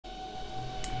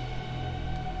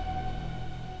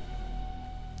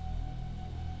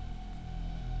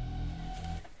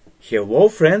Hello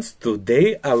friends,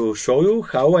 today I will show you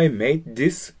how I made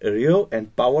this real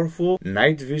and powerful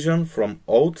night vision from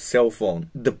old cell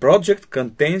phone. The project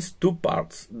contains two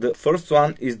parts. The first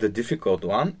one is the difficult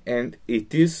one, and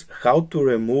it is how to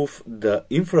remove the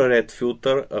infrared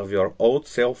filter of your old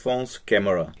cell phone's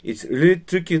camera. It's really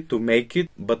tricky to make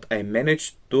it, but I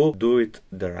managed to do it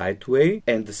the right way.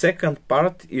 And the second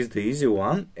part is the easy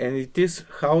one, and it is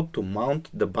how to mount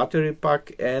the battery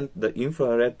pack and the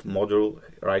infrared module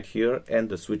right here, and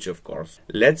the switch, of course.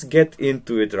 Let's get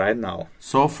into it right now.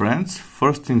 So friends,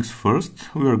 first things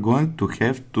first, we are going to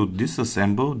have to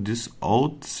disassemble this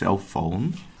old cell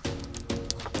phone.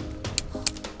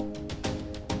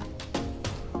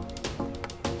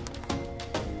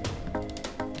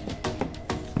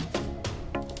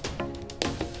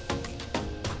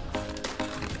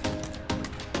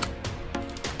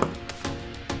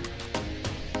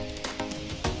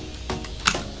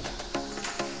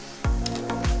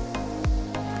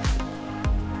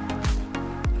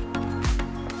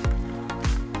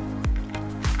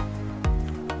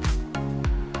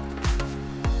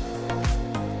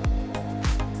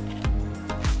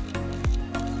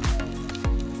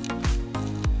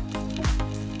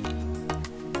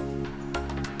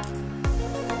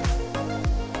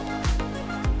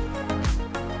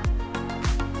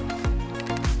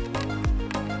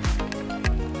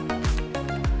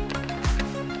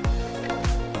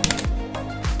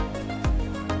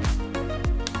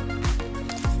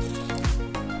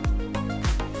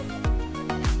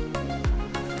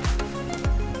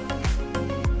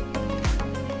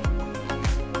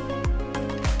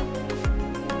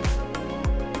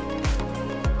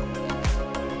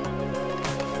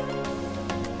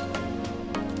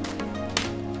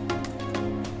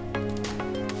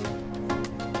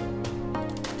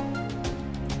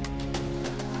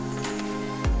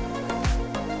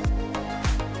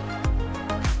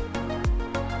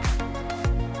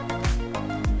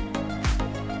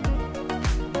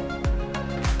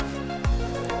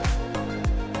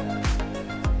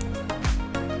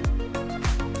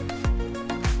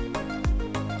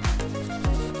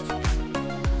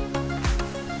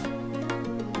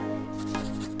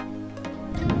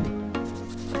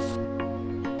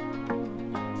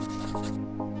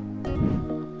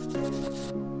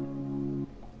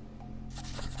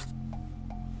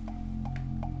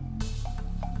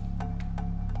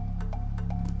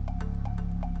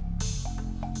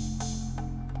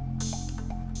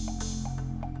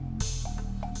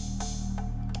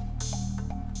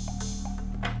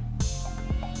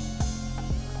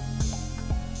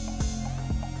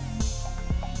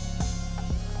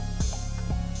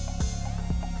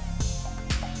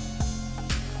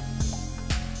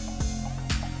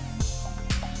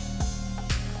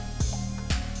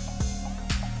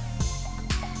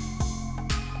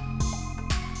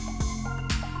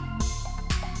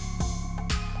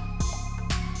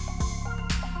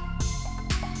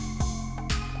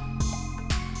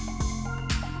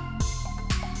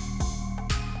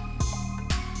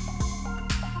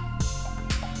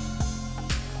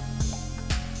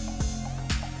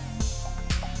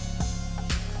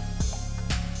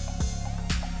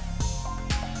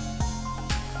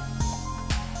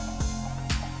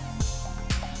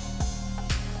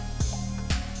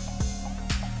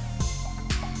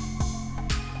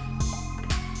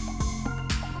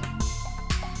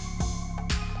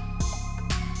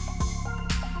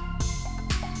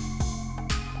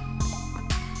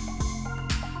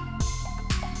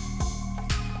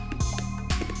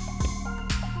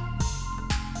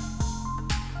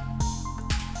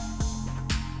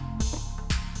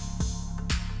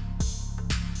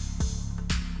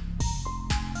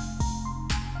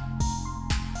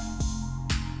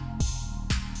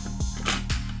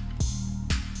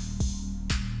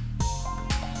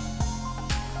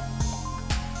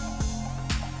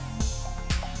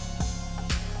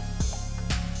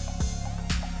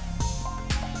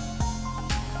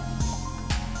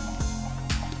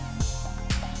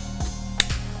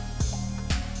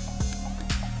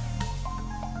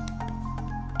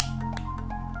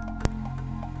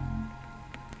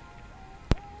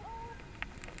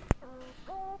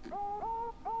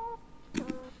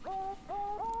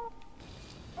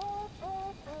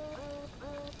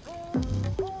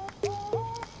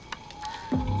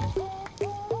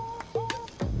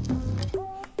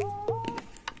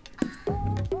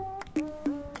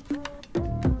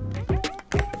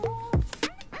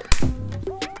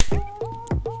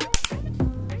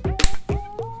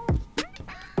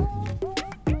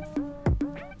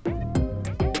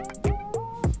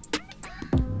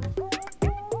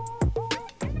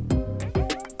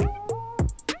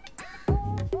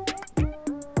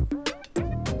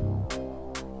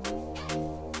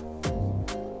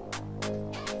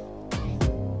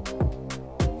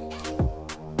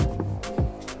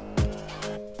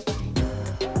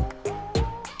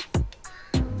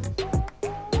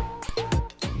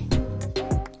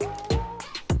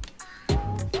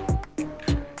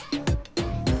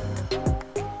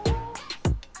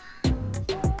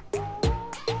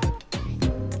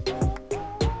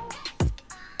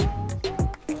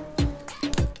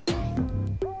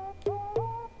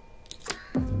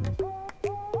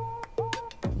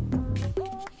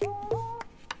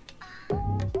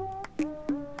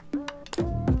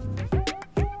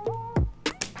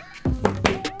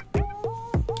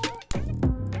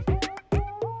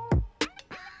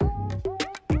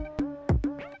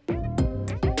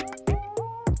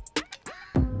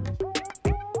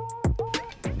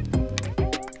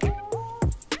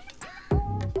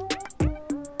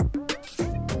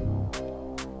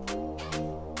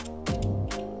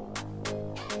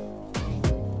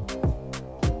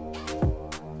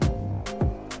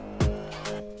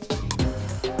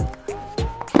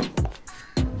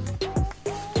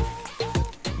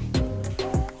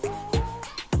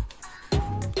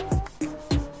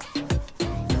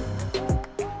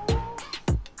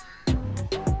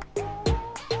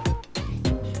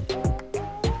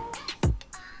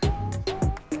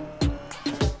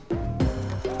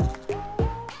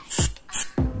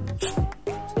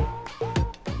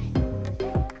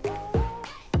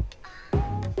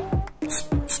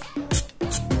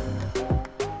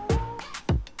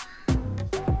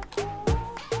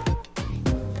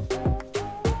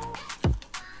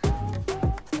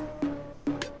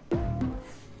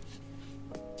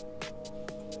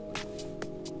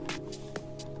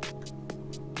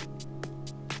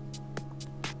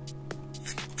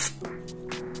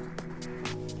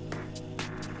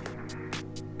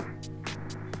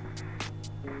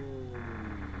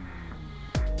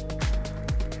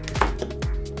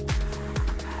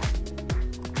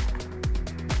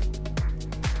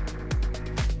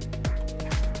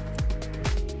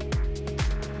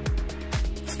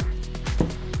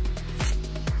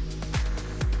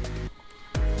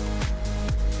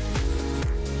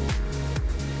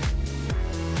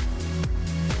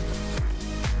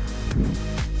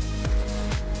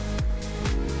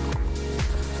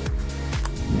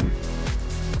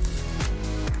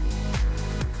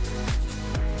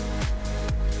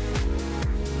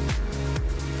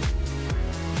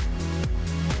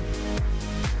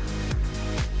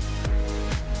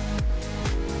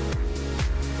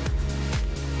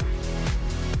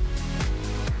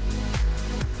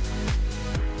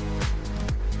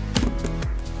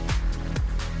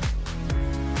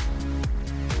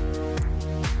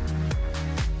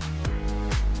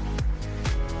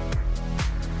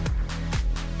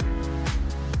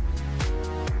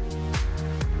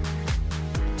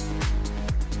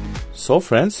 So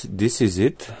friends, this is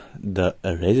it, the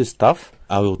ready stuff.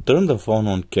 I will turn the phone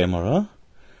on camera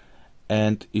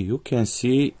and you can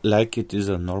see like it is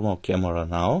a normal camera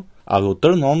now. I will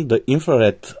turn on the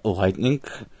infrared lighting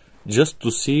just to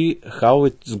see how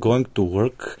it's going to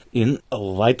work in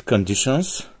light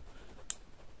conditions.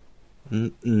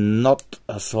 Not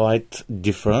a slight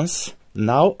difference.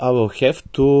 Now I will have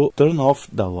to turn off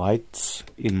the lights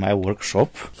in my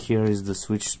workshop. Here is the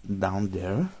switch down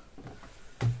there.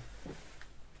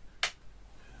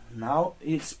 Now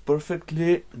it's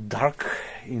perfectly dark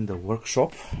in the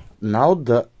workshop. Now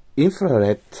the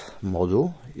infrared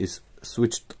module is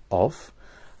switched off.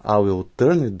 I will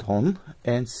turn it on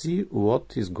and see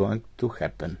what is going to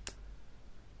happen.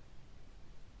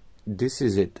 This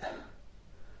is it.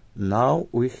 Now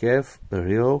we have a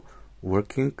real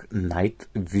working night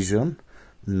vision.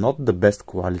 Not the best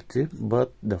quality,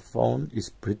 but the phone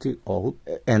is pretty old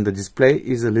and the display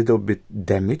is a little bit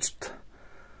damaged,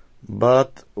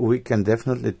 but we can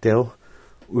definitely tell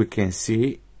we can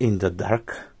see in the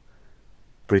dark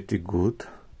pretty good.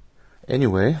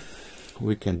 Anyway,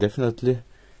 we can definitely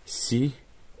see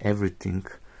everything.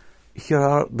 Here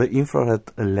are the infrared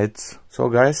LEDs. So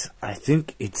guys, I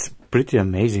think it's pretty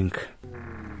amazing.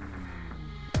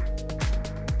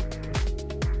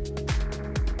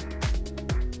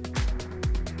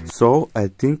 So I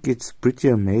think it's pretty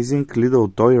amazing little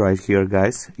toy right here,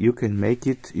 guys. You can make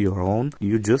it your own.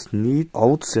 You just need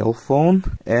old cell phone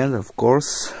and of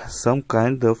course some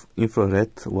kind of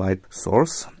infrared light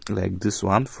source like this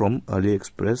one from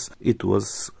AliExpress. It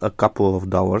was a couple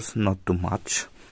of dollars, not too much.